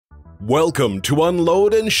Welcome to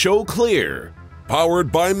Unload and Show Clear,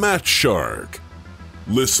 powered by Match Shark.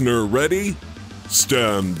 Listener ready?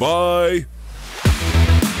 Stand by.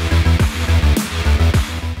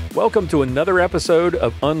 Welcome to another episode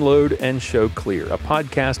of Unload and Show Clear, a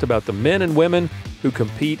podcast about the men and women who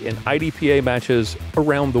compete in IDPA matches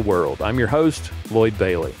around the world. I'm your host, Lloyd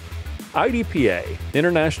Bailey. IDPA,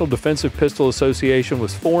 International Defensive Pistol Association,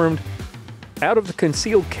 was formed out of the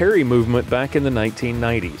concealed carry movement back in the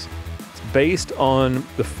 1990s. Based on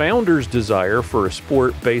the founders' desire for a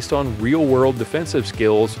sport based on real-world defensive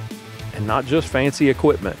skills and not just fancy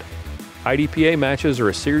equipment. IDPA matches are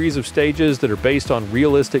a series of stages that are based on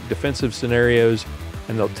realistic defensive scenarios,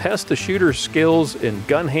 and they'll test the shooter's skills in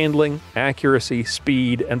gun handling, accuracy,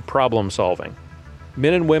 speed, and problem solving.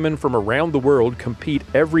 Men and women from around the world compete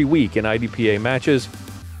every week in IDPA matches,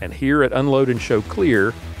 and here at Unload and Show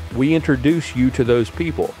Clear, we introduce you to those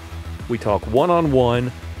people. We talk one-on-one,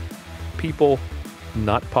 people,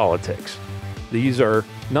 not politics. These are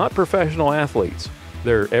not professional athletes.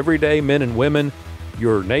 They're everyday men and women,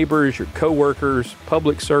 your neighbors, your coworkers,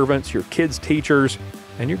 public servants, your kids' teachers,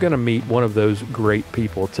 and you're going to meet one of those great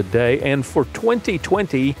people today. And for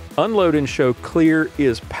 2020, Unload and Show Clear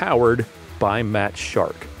is powered by Match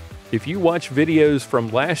Shark. If you watch videos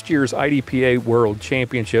from last year's IDPA World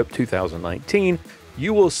Championship 2019,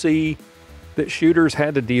 you will see that shooters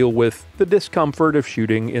had to deal with the discomfort of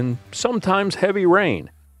shooting in sometimes heavy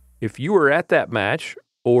rain. If you were at that match,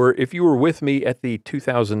 or if you were with me at the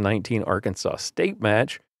 2019 Arkansas State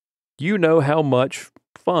match, you know how much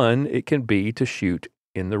fun it can be to shoot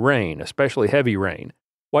in the rain, especially heavy rain.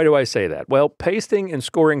 Why do I say that? Well, pasting and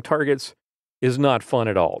scoring targets is not fun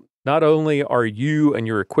at all. Not only are you and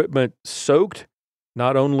your equipment soaked,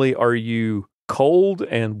 not only are you cold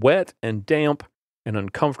and wet and damp and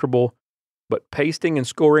uncomfortable, but pasting and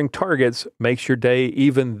scoring targets makes your day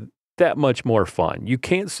even that much more fun. You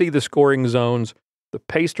can't see the scoring zones. The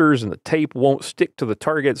pasters and the tape won't stick to the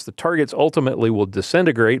targets. The targets ultimately will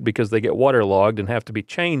disintegrate because they get waterlogged and have to be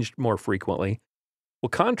changed more frequently. Well,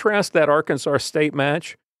 contrast that Arkansas State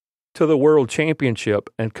match to the World Championship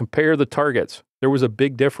and compare the targets. There was a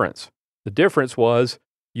big difference. The difference was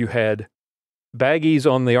you had baggies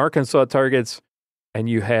on the Arkansas targets and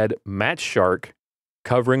you had Match Shark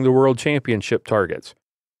covering the World Championship targets.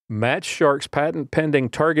 Match Shark's patent-pending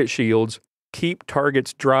target shields keep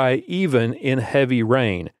targets dry even in heavy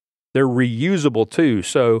rain. They're reusable too,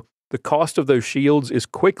 so the cost of those shields is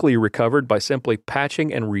quickly recovered by simply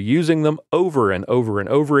patching and reusing them over and over and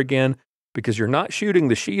over again, because you're not shooting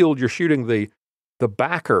the shield, you're shooting the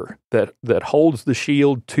backer that holds the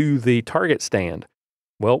shield to the target stand.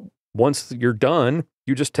 Well, once you're done,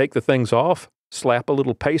 you just take the things off, slap a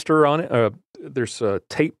little paster on it. There's a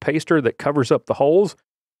tape paster that covers up the holes.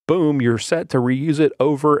 Boom, you're set to reuse it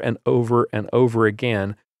over and over and over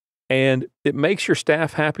again. And it makes your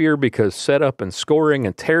staff happier because setup and scoring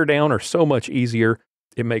and tear down are so much easier.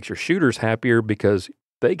 It makes your shooters happier because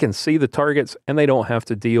they can see the targets and they don't have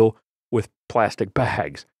to deal with plastic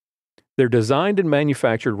bags. They're designed and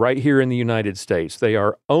manufactured right here in the United States. They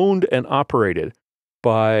are owned and operated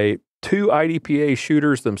by two IDPA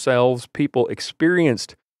shooters themselves, people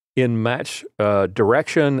experienced in match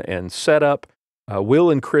direction and setup.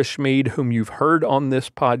 Will and Chris Schmid, whom you've heard on this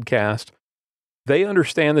podcast, they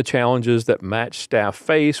understand the challenges that match staff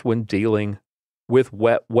face when dealing with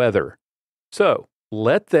wet weather. So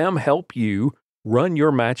let them help you run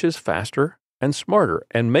your matches faster and smarter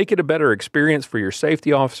and make it a better experience for your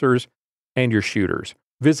safety officers and your shooters.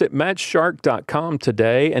 Visit matchshark.com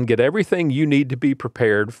today and get everything you need to be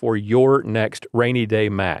prepared for your next rainy day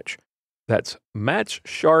match. That's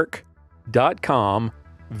matchshark.com.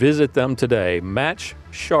 Visit them today,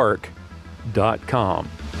 matchshark.com.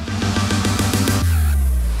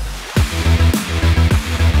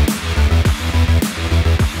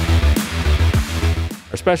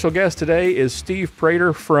 Our special guest today is Steve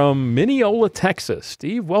Prater from Mineola, Texas.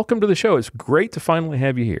 Steve, welcome to the show. It's great to finally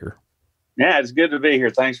have you here. Yeah, it's good to be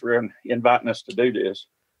here. Thanks for inviting us to do this.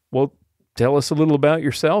 Well, tell us a little about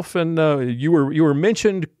yourself. And you were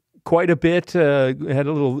mentioned quite a bit. Had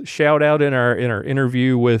a little shout out in our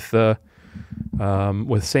interview with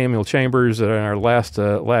Samuel Chambers at our last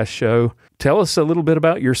show. Tell us a little bit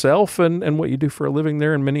about yourself and what you do for a living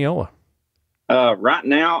there in Mineola. Right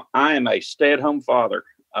now, I am a stay-at-home father.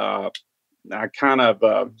 It's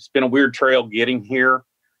been a weird trail getting here.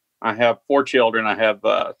 I have 4 children. I have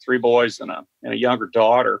 3 boys and a younger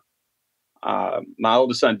daughter. My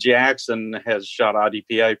oldest son, Jackson, has shot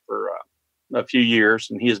IDPA for a few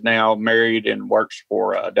years, and he is now married and works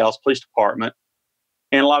for Dallas Police Department.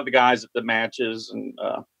 And a lot of the guys at the matches and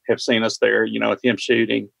have seen us there, with him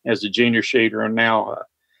shooting as a junior shooter. And now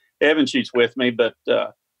Evan shoots with me. But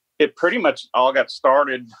it pretty much all got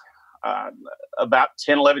started about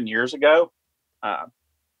 10, 11 years ago. I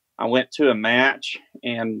went to a match,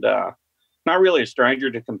 and not really a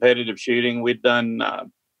stranger to competitive shooting. We'd done,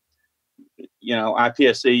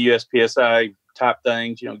 IPSC, USPSA type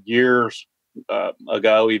things, years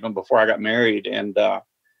ago, even before I got married. And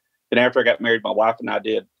then after I got married, my wife and I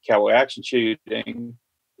did cowboy action shooting.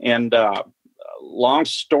 And long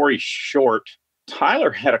story short,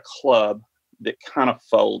 Tyler had a club that kind of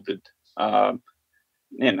folded. And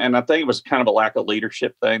I think it was kind of a lack of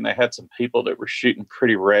leadership thing. They had some people that were shooting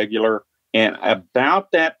pretty regular. And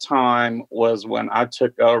about that time was when I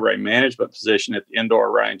took over a management position at the indoor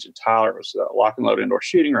range in Tyler. It was a lock and load indoor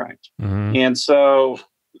shooting range. Mm-hmm. And so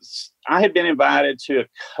I had been invited to a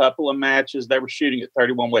couple of matches. They were shooting at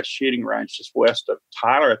 31 West Shooting Range, just west of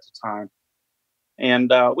Tyler at the time. And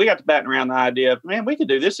we got to batting around the idea of, man, we could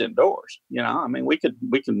do this indoors. We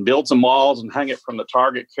can build some walls and hang it from the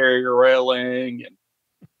target carrier railing, and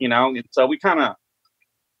and so we kind of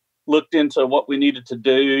looked into what we needed to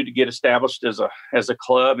do to get established as a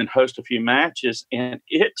club and host a few matches, and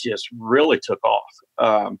it just really took off.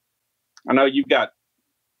 I know you've got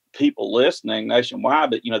people listening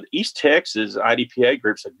nationwide, but the East Texas IDPA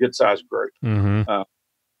group's a good sized group. Mm-hmm.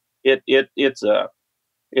 It's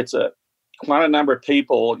a quite a number of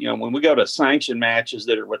people. When we go to sanctioned matches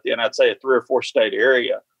that are within, I'd say, a 3 or 4 state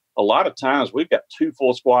area, a lot of times we've got 2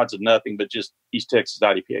 full squads of nothing but just East Texas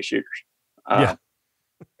IDPA shooters.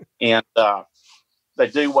 And they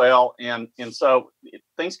do well. And so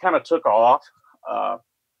things kind of took off.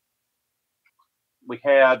 We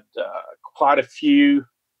had quite a few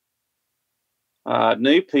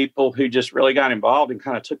new people who just really got involved and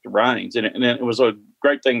kind of took the reins. And it was a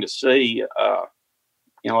great thing to see,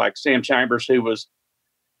 like Sam Chambers, who was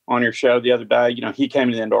on your show the other day. He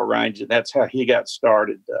came to the indoor range, and that's how he got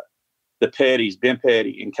started. The Petties, Ben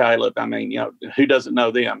Petty and Caleb. Who doesn't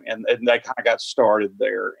know them? And they kind of got started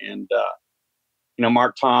there. And,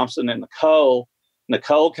 Mark Thompson and Nicole.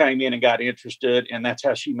 Nicole came in and got interested, and that's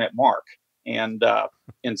how she met Mark. And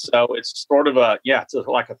so it's sort of it's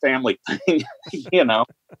like a family thing,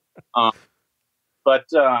 But,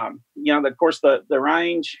 of course, the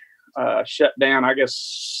range shut down, I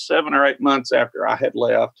guess, 7 or 8 months after I had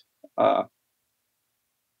left.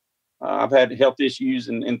 I've had health issues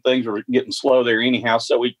and things were getting slow there anyhow.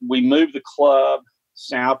 So we moved the club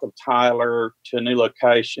south of Tyler to a new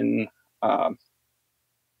location. And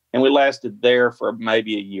we lasted there for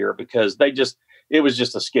maybe a year because it was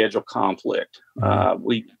just a schedule conflict.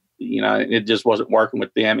 It just wasn't working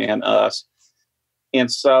with them and us. And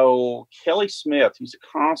so Kelly Smith, who's a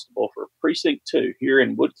constable for Precinct 2 here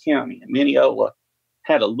in Wood County in Mineola,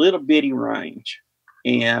 had a little bitty range.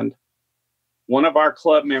 And one of our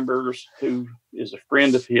club members, who is a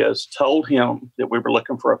friend of his, told him that we were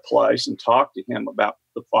looking for a place and talked to him about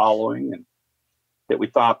the following, and that we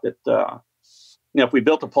thought that, if we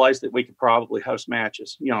built a place that we could probably host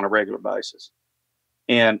matches, on a regular basis.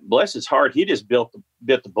 And bless his heart, he just bit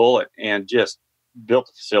the bullet and just built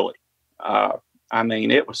the facility.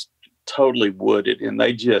 It was totally wooded, and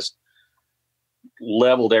they just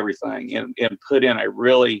leveled everything and put in a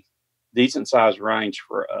really decent sized range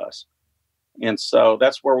for us. And so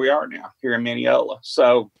that's where we are now here in Mineola.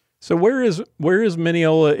 So where is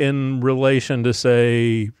Mineola in relation to,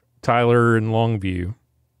 say, Tyler and Longview?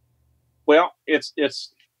 Well, it's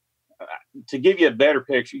to give you a better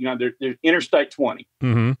picture, there's Interstate 20,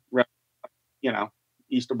 mm-hmm.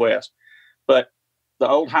 East or west, but the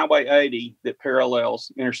old Highway 80 that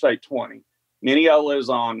parallels Interstate 20, Mineola is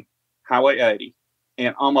on Highway 80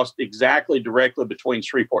 and almost exactly directly between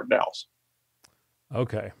Shreveport and Dallas.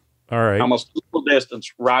 Okay. All right. Almost equal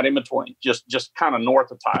distance right in between, just kind of north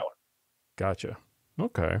of Tyler. Gotcha.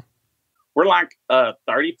 Okay. We're like a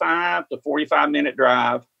 35 to 45-minute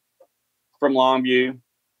drive from Longview,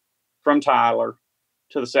 from Tyler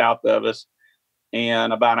to the south of us,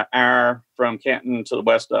 and about an hour from Canton to the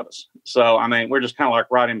west of us. So, we're just kind of like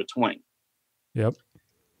right in between. Yep.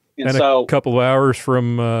 And so, a couple of hours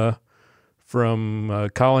from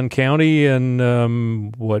Collin County, and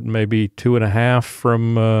maybe 2.5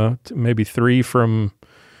 from maybe 3 from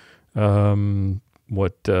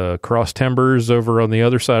Cross Timbers over on the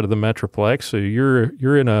other side of the Metroplex. So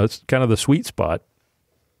you're in a kind of the sweet spot.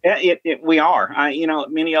 Yeah, we are.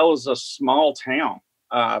 Mineola is a small town,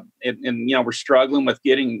 and we're struggling with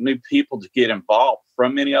getting new people to get involved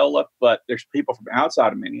from Mineola, but there's people from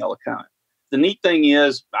outside of Mineola coming. The neat thing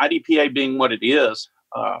is, IDPA being what it is,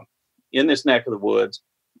 in this neck of the woods,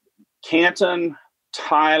 Canton,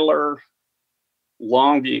 Tyler,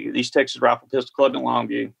 Longview, East Texas Rifle Pistol Club in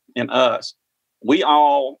Longview, and us, we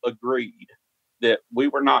all agreed that we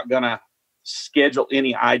were not going to schedule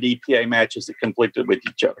any IDPA matches that conflicted with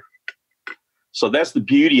each other. So that's the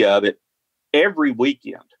beauty of it. Every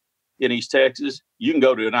weekend in East Texas, you can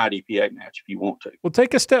go to an IDPA match if you want to. Well,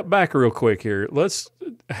 take a step back real quick here.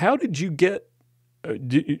 How did you get,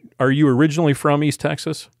 are you originally from East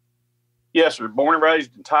Texas? Yes, sir. Born and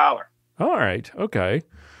raised in Tyler. All right. Okay.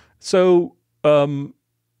 So,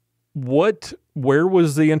 where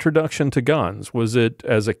was the introduction to guns? Was it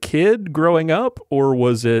as a kid growing up, or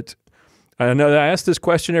was it, I know I ask this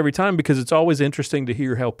question every time because it's always interesting to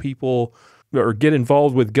hear how people or get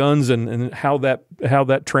involved with guns and how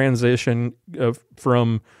that transition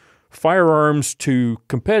from firearms to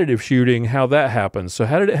competitive shooting, how that happens. So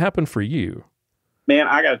how did it happen for you? Man,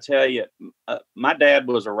 I got to tell you, my dad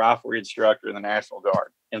was a riflery instructor in the National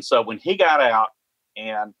Guard. And so when he got out,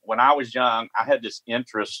 and when I was young, I had this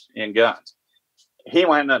interest in guns. He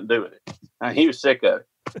had nothing to do with it. He was sick of it.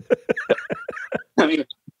 I mean,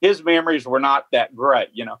 his memories were not that great,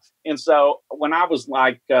 you know. And so when I was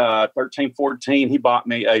like 13, 14, he bought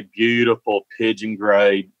me a beautiful pigeon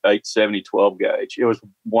grade 870 12 gauge. It was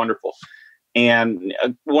wonderful. And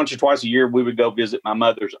once or twice a year, we would go visit my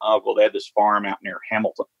mother's uncle. They had this farm out near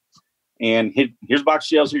Hamilton. And here's a box of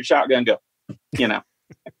shells, here's a shotgun, go, you know.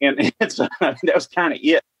 And it's, that was kind of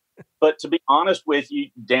it. But to be honest with you,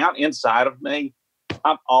 down inside of me,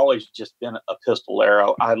 I've always just been a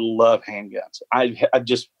pistolero. I love handguns. I'm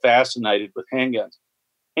just fascinated with handguns.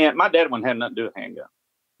 And my dad wouldn't have nothing to do with handguns.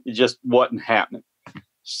 It just wasn't happening.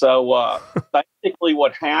 So basically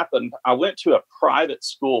what happened, I went to a private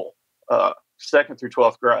school, 2nd through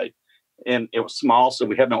 12th grade, and it was small, so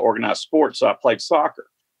we had no organized sports. So I played soccer,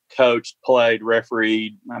 coached, played,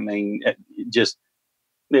 refereed. I mean,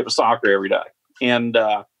 it was soccer every day. And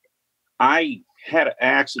I had an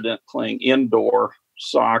accident playing indoor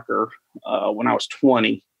soccer when I was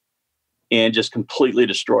 20 and just completely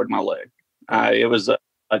destroyed my leg. It was a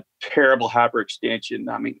terrible hyperextension.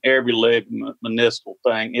 I mean, every leg meniscal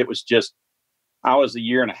thing. It was just, I was a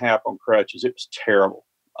year and a half on crutches. It was terrible.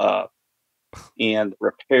 And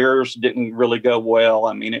repairs didn't really go well.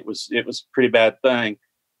 I mean, it was a pretty bad thing.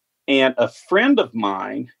 And a friend of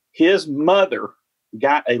mine, his mother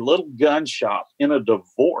got a little gun shop in a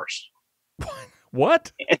divorce.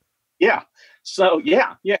 What? Yeah. So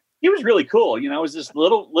yeah. It was really cool. You know, it was this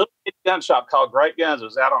little gun shop called Great Guns. It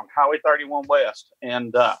was out on Highway 31 West.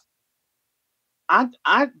 And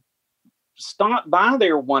I stopped by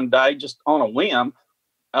there one day just on a whim,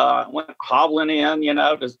 went hobbling in, you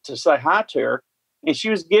know, to say hi to her. And she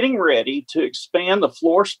was getting ready to expand the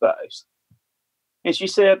floor space. And she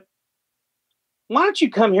said, "Why don't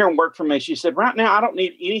you come here and work for me?" She said, "Right now, I don't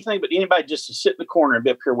need anything but anybody just to sit in the corner and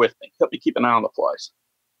be up here with me. Help me keep an eye on the place."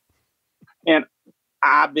 And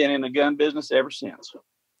I've been in the gun business ever since.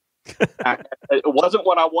 It wasn't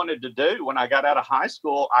what I wanted to do. When I got out of high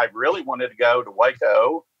school, I really wanted to go to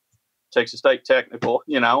Waco, Texas State Technical,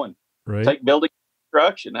 you know, and take building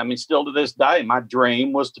construction. I mean, still to this day, my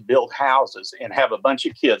dream was to build houses and have a bunch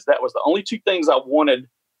of kids. That was the only two things I wanted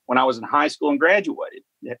when I was in high school and graduated.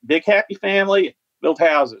 Big, happy family, build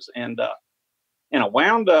houses. And I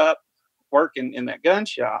wound up working in that gun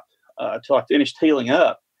shop till I finished healing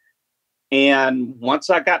up. And once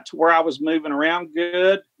I got to where I was moving around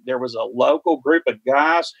good, there was a local group of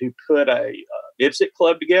guys who put a IPSC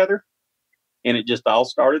club together, and it just all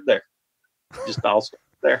started there.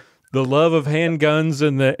 The love of handguns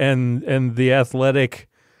and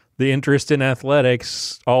the interest in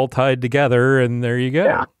athletics all tied together, and there you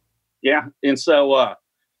go. Yeah. And so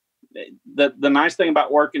the nice thing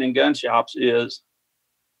about working in gun shops is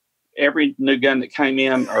every new gun that came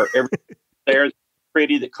in or every there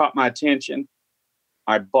pretty that caught my attention,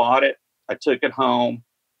 I bought it. I took it home.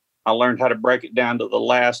 I learned how to break it down to the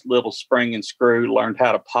last little spring and screw, learned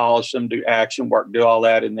how to polish them, do action work, do all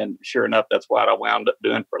that. And then sure enough, that's what I wound up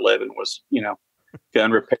doing for a living was, you know,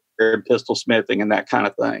 gun repair and pistol smithing and that kind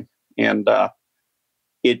of thing. And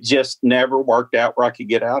it just never worked out where I could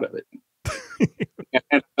get out of it. And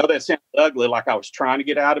I know that sounds ugly, like I was trying to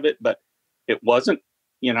get out of it, but it wasn't,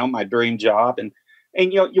 you know, my dream job. And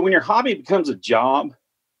you know, when your hobby becomes a job,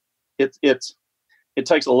 it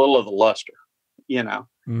takes a little of the luster, you know.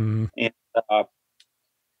 Mm. And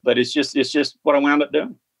but it's just what I wound up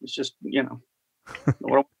doing. It's just, you know.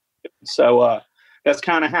 So that's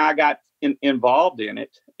kind of how I got involved in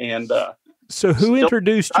it. And so who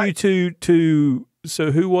introduced you to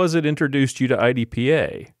so who was it introduced you to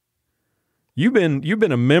IDPA? You've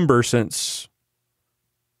been a member since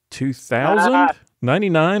 2000,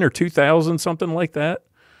 99 or 2000, something like that.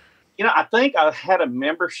 I think I had a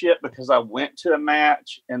membership because I went to a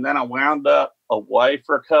match and then I wound up away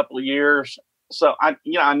for a couple of years. So I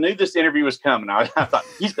knew this interview was coming. I thought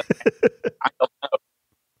he's going to, I don't know.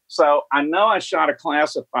 So I know I shot a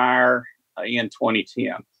classifier in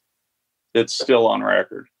 2010. It's still on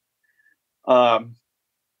record.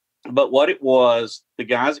 But what it was, the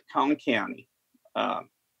guys at Cone County, and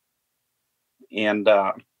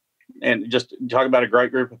just talk about a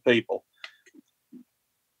great group of people.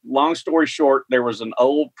 Long story short, there was an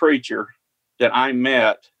old preacher that I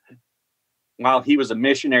met while he was a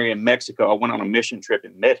missionary in Mexico. I went on a mission trip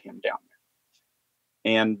and met him down there.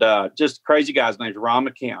 And just crazy guy's name's Ron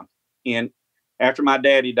McCann. And after my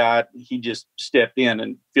daddy died, he just stepped in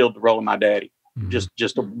and filled the role of my daddy. Mm-hmm.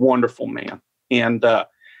 Just a wonderful man. And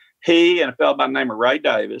he and a fellow by the name of Ray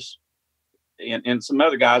Davis and some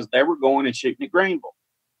other guys, they were going and shooting at Greenville.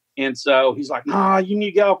 And so he's like, "No, you need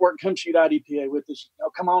to get off work, come shoot IDPA with us.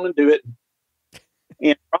 Come on and do it."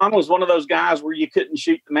 And Ron was one of those guys where you couldn't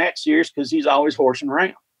shoot the match series because he's always horsing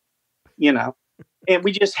around, And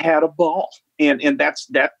we just had a ball, and that's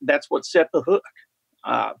what set the hook.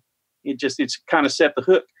 It's kind of set the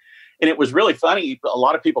hook, and it was really funny. A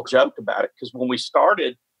lot of people joked about it because when we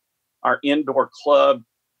started our indoor club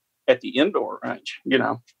at the indoor range,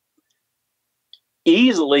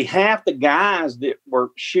 easily half the guys that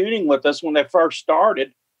were shooting with us when they first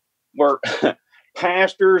started were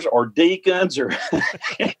pastors or deacons or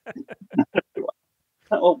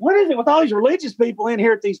well, what is it with all these religious people in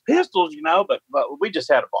here at these pistols, but we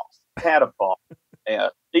just had a ball.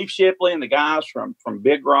 Steve Shipley and the guys from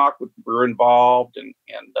Big Rock were involved and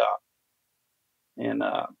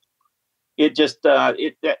it just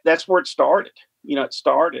that's where it started. It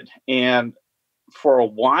started, and for a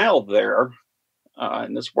while there,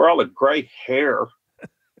 in this world of gray hair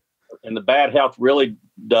and the bad health really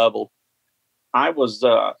doubled. I was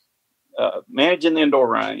managing the indoor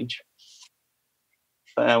range.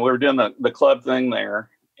 We were doing the club thing there,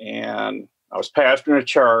 and I was pastoring a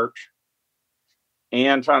church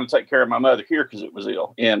and trying to take care of my mother here because it was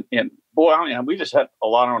ill. And boy, we just had a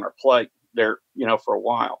lot on our plate there, for a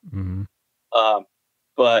while. Mm-hmm.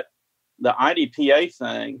 But the IDPA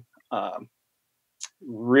thing,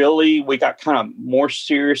 really, we got kind of more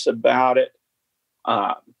serious about it.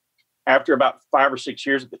 After about 5 or 6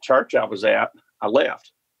 years at the church I was at, I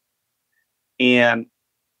left. And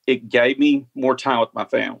it gave me more time with my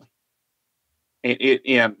family.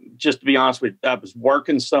 And just to be honest with you, I was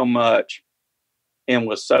working so much and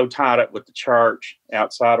was so tied up with the church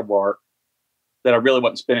outside of work that I really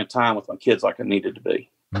wasn't spending time with my kids like I needed to be.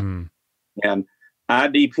 Mm. And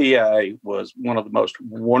IDPA was one of the most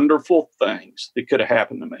wonderful things that could have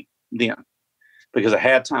happened to me then, because I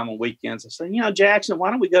had time on weekends. I said, Jackson, why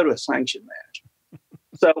don't we go to a sanctioned match?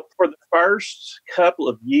 So for the first couple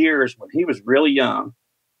of years when he was really young,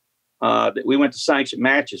 that we went to sanctioned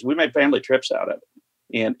matches, we made family trips out of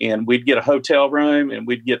it. And we'd get a hotel room and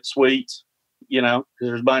we'd get suites, because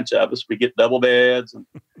there's a bunch of us. We'd get double beds and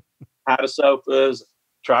hide sofas,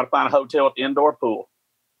 try to find a hotel at the indoor pool.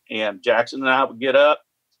 And Jackson and I would get up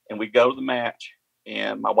and we'd go to the match.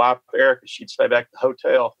 And my wife, Erica, she'd stay back at the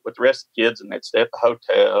hotel with the rest of the kids, and they'd stay at the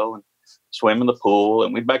hotel and swim in the pool,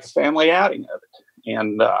 and we'd make a family outing of it.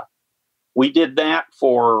 And we did that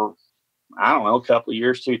for, a couple of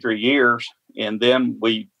years, 2-3 years. And then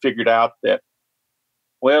we figured out that,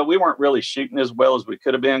 well, we weren't really shooting as well as we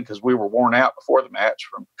could have been because we were worn out before the match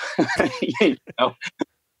from,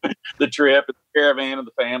 the trip and the caravan and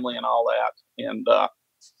the family and all that. And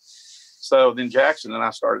so then Jackson and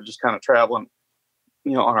I started just kind of traveling,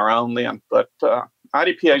 on our own then. But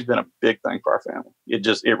IDPA has been a big thing for our family.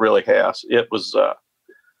 It really has. It was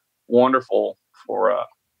wonderful for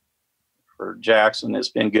Jackson. It's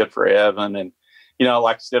been good for Evan. And,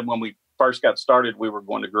 like I said, when we first got started, we were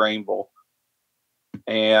going to Greenville.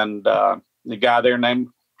 And the guy there named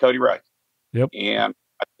Cody Ray. Yep. And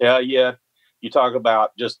I tell you, you talk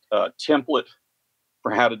about just a template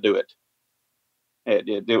for how to do it.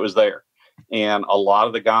 It was there. And a lot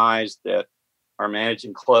of the guys that are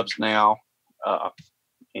managing clubs now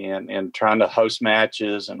and trying to host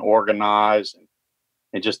matches and organize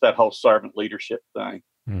and just that whole servant leadership thing.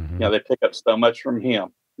 Mm-hmm. They pick up so much from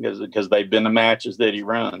him because they've been to matches that he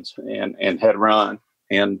runs and had run.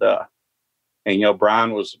 And Brian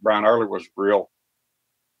Early was real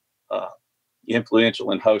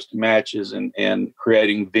influential in hosting matches and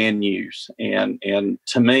creating venues. And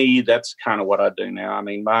to me, that's kind of what I do now. I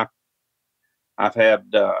mean, I've had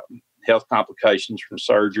health complications from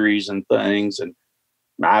surgeries and things. And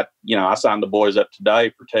I signed the boys up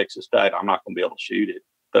today for Texas State. I'm not going to be able to shoot it,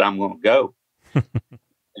 but I'm going to go.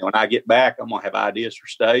 when I get back, I'm going to have ideas for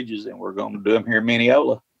stages, and we're going to do them here in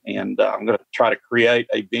Mineola. And I'm going to try to create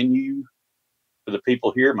a venue for the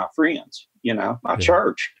people here, my friends, my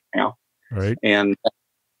church, right, and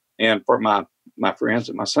for my friends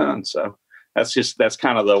and my son. So that's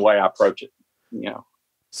kind of the way I approach it.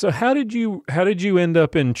 So how did you end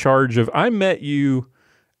up in charge of? I met you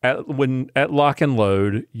at Lock and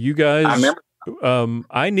Load. You guys, I remember.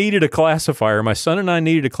 I needed a classifier. My son and I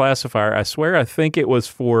needed a classifier. I swear, I think it was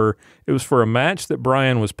for a match that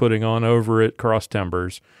Brian was putting on over at Cross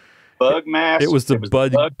Timbers. Bug match. It was the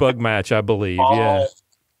bug match, I believe. Yeah.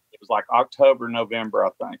 It was like October, November, I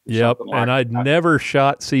think. Yep. And I'd never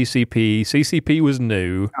shot CCP. CCP was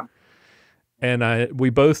new. Yeah. And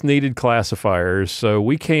we both needed classifiers. So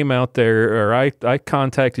we came out there, or I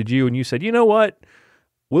contacted you, and you said, you know what?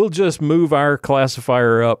 We'll just move our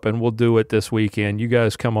classifier up and we'll do it this weekend. You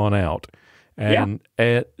guys come on out. And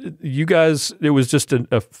you guys, it was just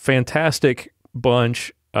a fantastic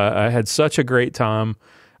bunch. I had such a great time.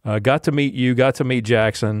 Got to meet you, got to meet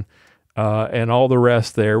Jackson, and all the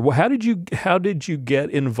rest there. How did you get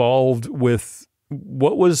involved with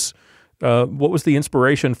what was the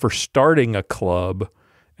inspiration for starting a club,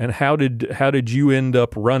 and how did you end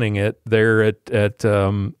up running it there at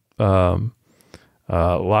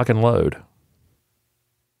Lock and Load?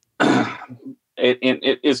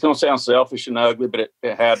 It's going to sound selfish and ugly, but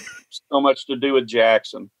it had so much to do with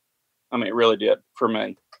Jackson. I mean, it really did for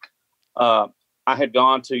me. I had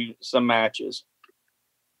gone to some matches,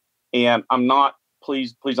 and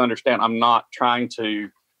please understand, I'm not trying to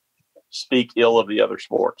speak ill of the other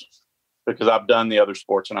sports, because I've done the other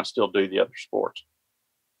sports and I still do the other sports.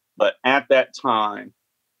 But at that time,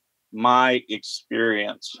 my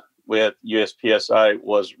experience with USPSA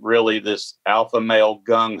was really this alpha male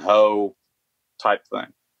gung-ho type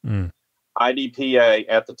thing. IDPA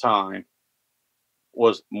at the time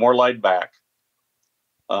was more laid back,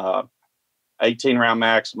 18 round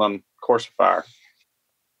maximum course of fire,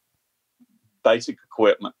 basic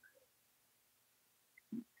equipment.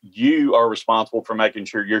 You are responsible for making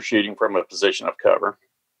sure you're shooting from a position of cover.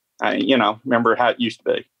 Remember how it used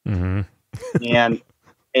to be. Mm-hmm.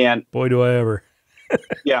 And boy, do I ever.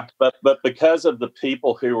 Yeah, but because of the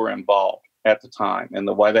people who were involved at the time and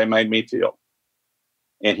the way they made me feel.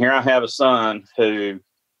 And here I have a son who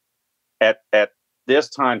at this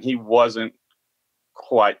time, he wasn't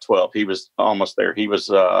quite 12. He was almost there. He was,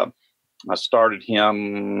 I started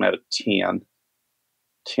him at a 10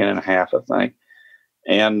 and a half, I think.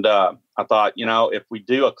 And I thought, if we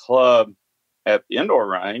do a club at the indoor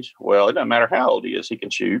range, well, it doesn't matter how old he is, he can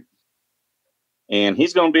shoot. And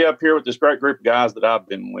he's going to be up here with this great group of guys that I've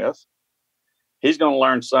been with. He's going to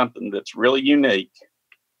learn something that's really unique,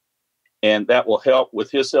 and that will help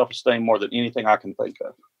with his self-esteem more than anything I can think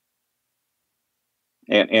of.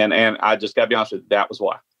 And I just got to be honest with you, that was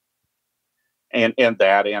why. And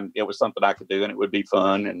it was something I could do, and it would be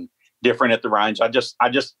fun and different at the range.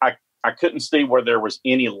 I couldn't see where there was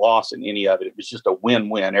any loss in any of it. It was just a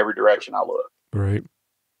win-win every direction I looked. Right.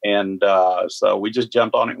 And so we just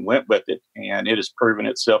jumped on it and went with it. And it has proven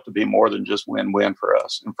itself to be more than just win-win for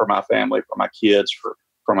us and for my family, for my kids,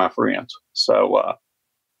 for my friends. So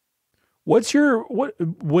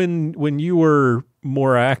when you were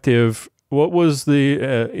more active, what was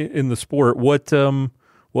in the sport? What's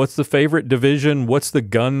the favorite division? What's the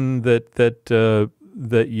gun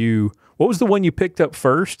what was the one you picked up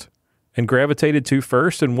first and gravitated to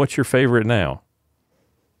first? And what's your favorite now?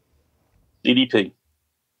 CDP.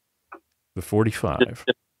 The 45.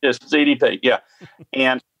 Just CDP, yeah.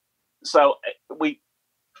 And so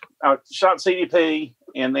I shot CDP,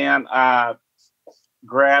 and then I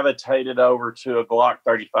gravitated over to a Glock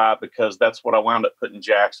 35 because that's what I wound up putting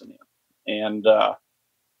Jackson in. And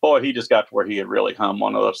boy, he just got to where he had really hum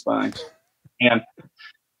one of those things.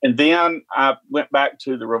 And then I went back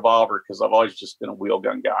to the revolver because I've always just been a wheel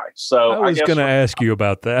gun guy. So I was going to ask you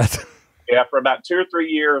about that. Yeah, for about 2 or 3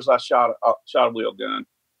 years, I shot a wheel gun.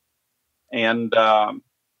 And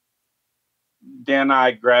then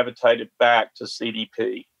I gravitated back to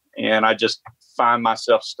CDP, and I just find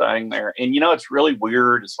myself staying there. And, it's really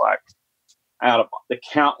weird. It's like out of the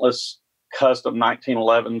countless custom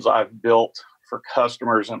 1911s I've built for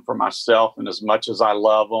customers and for myself, and as much as I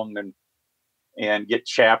love them and get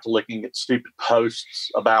chapped looking at stupid posts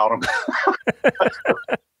about them,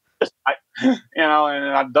 and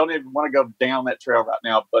I don't even want to go down that trail right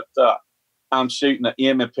now, but I'm shooting an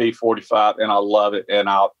M&P 45, and I love it, and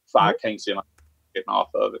I can't see myself getting off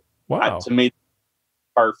of it. Wow. To me,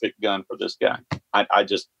 perfect gun for this guy. I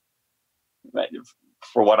just,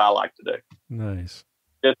 for what I like to do. Nice.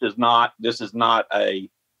 This is not a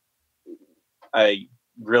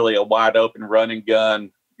really a wide open run and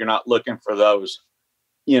gun. You're not looking for those,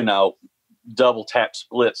 double tap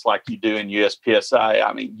splits like you do in USPSA.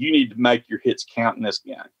 I mean, you need to make your hits count in this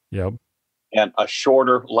gun. Yep. And a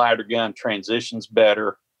shorter, lighter gun transitions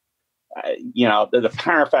better. The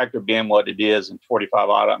power factor being what it is in 45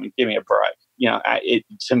 auto, I mean, give me a break.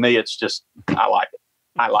 To me, it's just, I like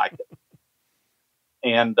it.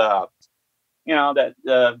 And, that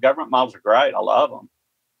government models are great. I love them.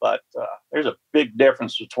 But there's a big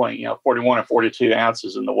difference between, 41 and 42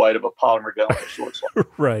 ounces in the weight of a polymer gun with a short slug.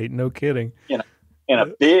 Right. No kidding. And a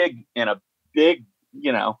big,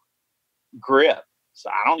 grip. So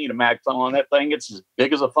I don't need a mag funnel on that thing. It's as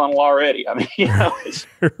big as a funnel already. I mean, it's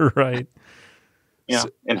right.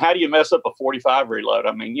 And how do you mess up a 45 reload?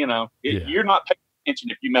 I mean, you're not paying attention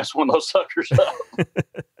if you mess one of those suckers up.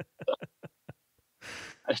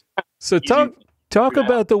 So talk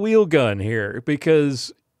about the wheel gun here,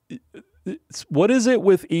 because what is it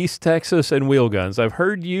with East Texas and wheel guns? I've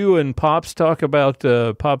heard you and Pops talk about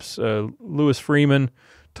Lewis Freeman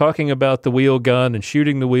talking about the wheel gun and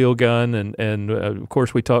shooting the wheel gun, and of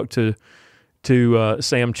course we talked to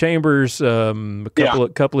Sam Chambers a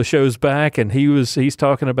couple of shows back, and he's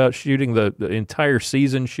talking about shooting the entire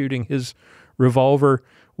season, shooting his revolver.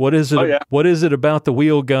 What is it? Oh, yeah. What is it about the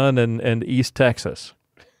wheel gun and East Texas?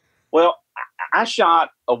 Well, I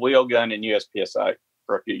shot a wheel gun in USPSA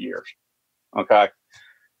for a few years. Okay.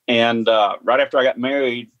 And right after I got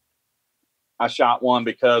married, I shot one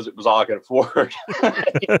because it was all I could afford.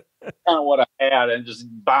 Kind of what I had, and just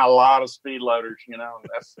buy a lot of speed loaders,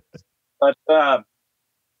 But I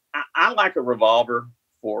like a revolver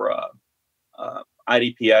for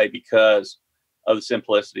IDPA because of the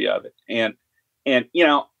simplicity of it. And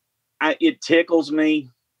it tickles me.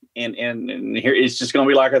 And here it's just going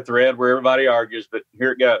to be like a thread where everybody argues, but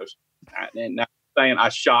here it goes. And I'm saying I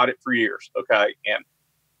shot it for years, okay,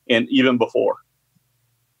 and even before.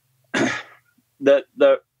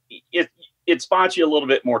 It spots you a little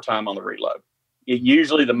bit more time on the reload.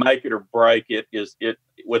 Usually the make it or break it is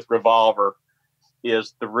with revolver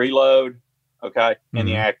is the reload, okay, and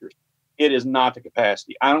the accuracy. It is not the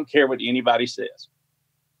capacity. I don't care what anybody says.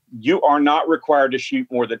 You are not required to shoot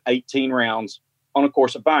more than 18 rounds on a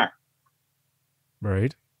course of fire.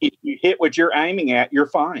 Right. If you hit what you're aiming at, you're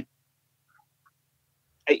fine.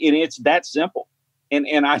 And it's that simple. And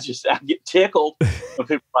I get tickled when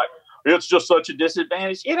people are like, it's just such a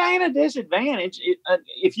disadvantage. It ain't a disadvantage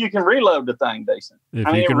if you can reload the thing decent.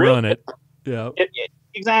 If you can run it. Yeah.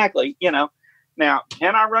 Exactly. Now,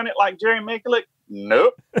 can I run it like Jerry Mikulik?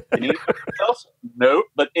 Nope. Can anybody else? Nope.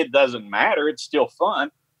 But it doesn't matter. It's still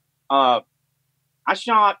fun. I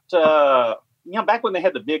shot, back when they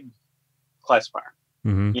had the big classifier,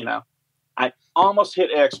 I almost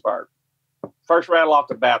hit expert. First rattle off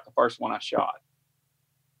the bat, the first one I shot.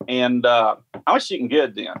 And I was shooting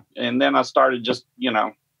good then. And then I started just,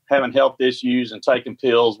 having health issues and taking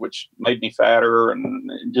pills, which made me fatter. And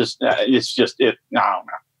I don't know.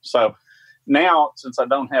 So now, since I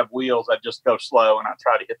don't have wheels, I just go slow and I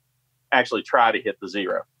try to hit the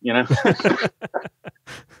zero,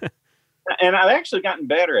 And I've actually gotten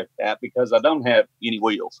better at that because I don't have any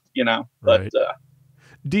wheels, But right.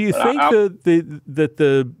 Do you think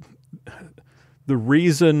that the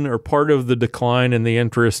reason or part of the decline in the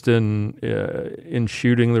interest in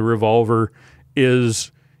shooting the revolver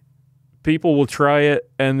is people will try it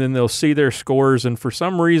and then they'll see their scores, and for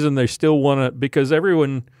some reason they still want to, because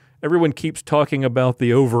everyone keeps talking about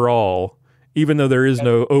the overall, even though there is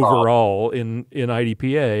no overall in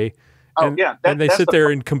IDPA. And, and they sit there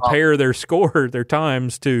and compare their score, their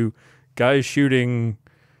times to guys shooting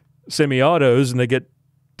semi-autos, and they get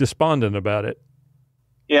despondent about it.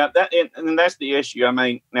 Yeah, and that's the issue. I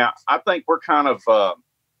mean, now I think we're kind of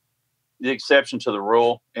the exception to the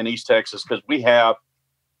rule in East Texas because we have,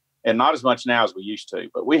 and not as much now as we used to,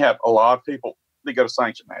 but we have a lot of people that go to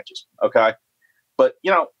sanction matches. Okay, but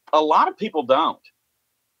a lot of people don't.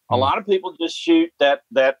 A lot of people just shoot that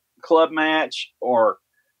club match, or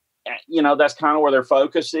that's kind of where their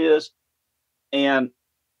focus is. And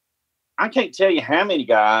I can't tell you how many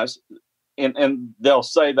guys, and they'll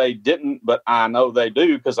say they didn't, but I know they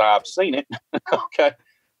do because I've seen it. Okay.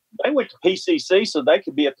 They went to PCC so they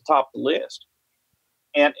could be at the top of the list.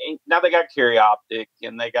 And now they got Carry Optic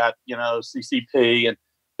and they got, CCP, and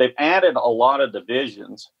they've added a lot of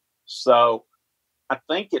divisions. So I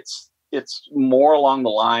think it's more along the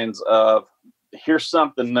lines of, here's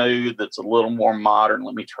something new that's a little more modern.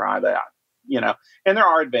 Let me try that, and there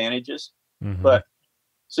are advantages, but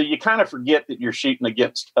so you kind of forget that you're shooting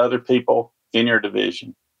against other people in your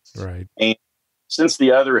division. Right. And since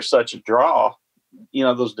the other is such a draw,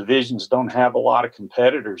 those divisions don't have a lot of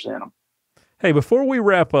competitors in them. Hey, before we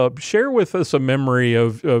wrap up, share with us a memory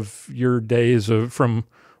of your days from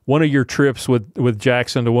one of your trips with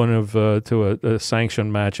Jackson to a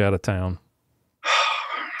sanctioned match out of town.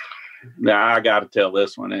 Now, I got to tell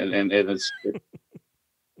this one, and it's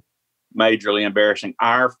majorly embarrassing.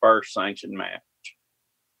 Our first sanctioned match,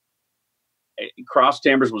 Cross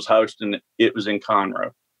Timbers was hosting. It was in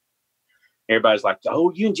Conroe. Everybody's like,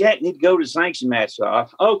 "Oh, you and Jack need to go to the sanctioned match." So,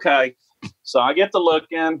 okay, so I get to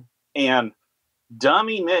looking, and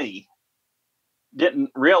dummy me didn't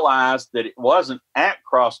realize that it wasn't at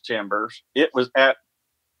Cross Timbers. It was at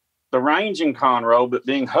the range in Conroe, but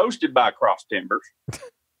being hosted by Cross Timbers.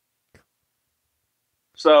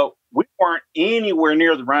 So we weren't anywhere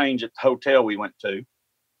near the range at the hotel we went to.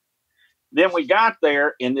 Then we got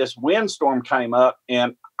there, and this windstorm came up,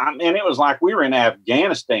 and it was like we were in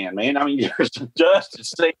Afghanistan, man. I mean, there's dust and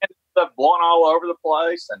sand and stuff blowing all over the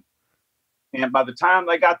place. And by the time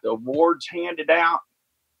they got the awards handed out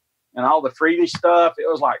and all the freebie stuff, it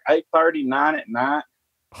was like 8:30, 9 at night.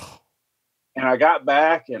 And I got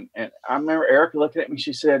back, and I remember Erica looking at me.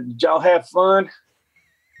 She said, "Did y'all have fun?"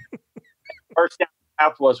 First thing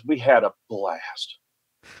out was we had a blast.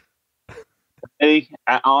 Hey,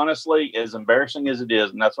 honestly, as embarrassing as it is,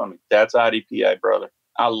 and that's what I mean, that's IDPA, brother.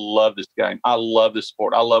 I love this game. I love this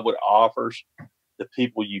sport. I love what it offers, the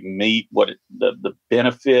people you meet, the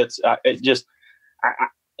benefits.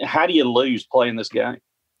 How do you lose playing this game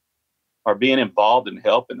or being involved in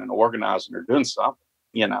helping and organizing or doing something?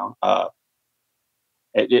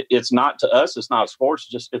 It's not, to us, it's not a sport.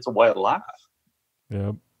 It's a way of life.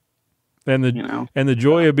 Yeah. And the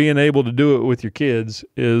joy of being able to do it with your kids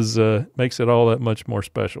is makes it all that much more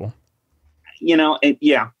special.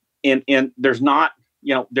 And there's not,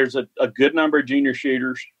 there's a good number of junior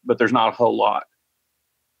shooters, but there's not a whole lot.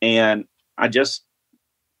 And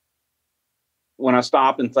when I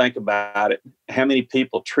stop and think about it, how many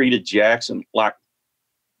people treated Jackson like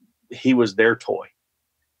he was their toy,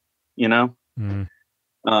 I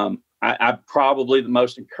probably the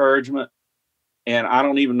most encouragement. And I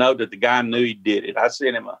don't even know that the guy knew he did it. I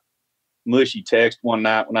sent him a mushy text one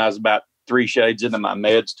night when I was about 3 shades into my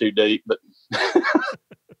meds too deep. But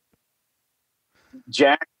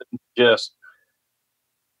Jackson just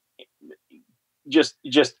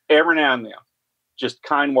every now and then, just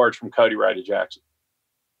kind words from Cody Ray to Jackson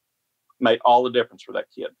made all the difference for that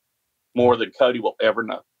kid, more than Cody will ever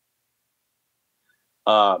know.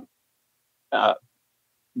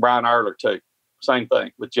 Brian Erler too, same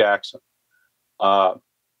thing with Jackson.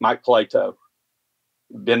 Mike Plato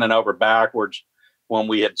bending over backwards when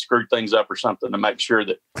we had screwed things up or something to make sure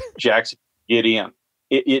that Jackson could get in.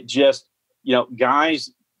 It just, guys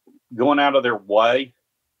going out of their way,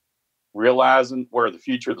 realizing where the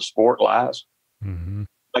future of the sport lies,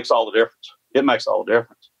 makes all the difference. It makes all the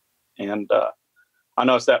difference. And I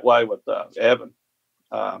know it's that way with Evan.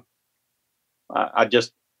 I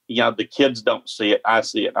just, the kids don't see it. I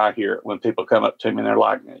see it. I hear it when people come up to me and they're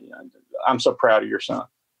like, "I'm so proud of your son.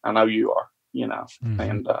 I know you are,"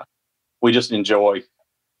 and we just enjoy.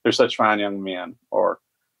 They're such fine young men. Or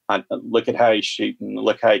look at how he's shooting.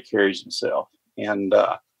 Look how he carries himself. And,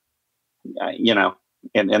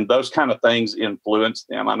 and those kind of things influence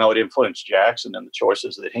them. I know it influenced Jackson and the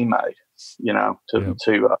choices that he made, to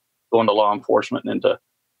go into law enforcement and to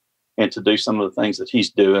do some of the things that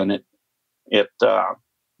he's doing.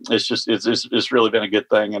 It's really been a good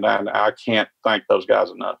thing. And I can't thank those guys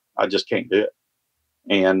enough. I just can't do it.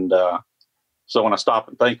 And so when I stop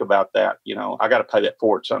and think about that, I got to pay that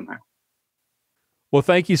forward somehow. Well,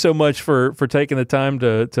 thank you so much for taking the time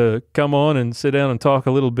to come on and sit down and talk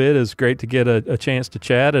a little bit. It's great to get a chance to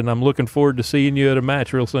chat, and I'm looking forward to seeing you at a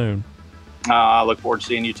match real soon. I look forward to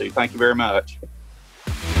seeing you too. Thank you very much.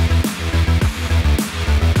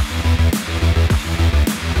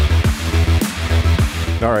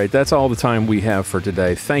 All right, that's all the time we have for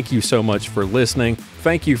today. Thank you so much for listening.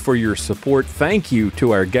 Thank you for your support. Thank you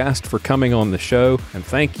to our guest for coming on the show. And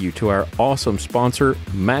thank you to our awesome sponsor,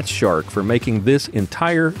 Match Shark, for making this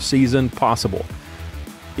entire season possible.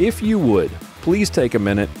 If you would, please take a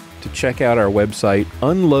minute to check out our website,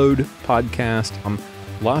 Unload Podcast.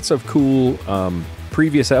 Lots of cool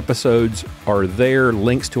previous episodes are there,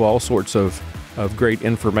 links to all sorts of great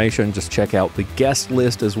information. Just check out the guest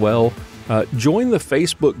list as well. Join the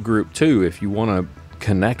Facebook group too if you want to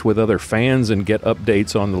connect with other fans and get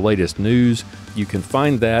updates on the latest news. You can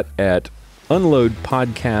find that at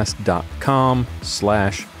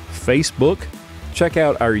unloadpodcast.com/Facebook. Check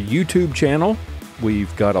out our YouTube channel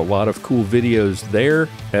We've got a lot of cool videos there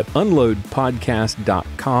at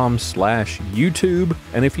unloadpodcast.com/YouTube.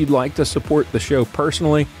 And if you'd like to support the show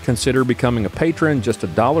personally, consider becoming a patron, just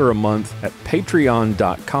 $1 a month at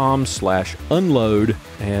patreon.com/unload.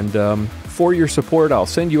 And for your support, I'll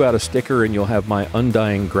send you out a sticker and you'll have my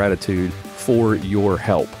undying gratitude for your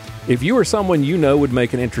help. If you or someone you know would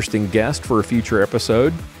make an interesting guest for a future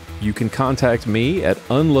episode, you can contact me at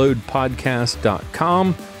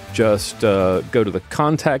unloadpodcast.com. Just go to the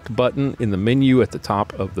contact button in the menu at the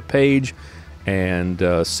top of the page and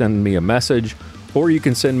send me a message. Or you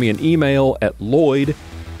can send me an email at Lloyd,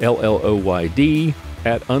 Lloyd,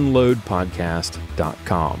 at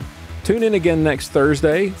unloadpodcast.com. Tune in again next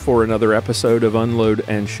Thursday for another episode of Unload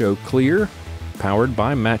and Show Clear, powered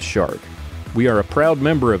by Match Shark. We are a proud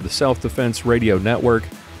member of the Self-Defense Radio Network.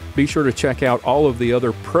 Be sure to check out all of the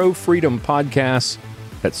other pro-freedom podcasts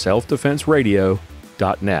at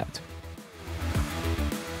selfdefenseradio.net.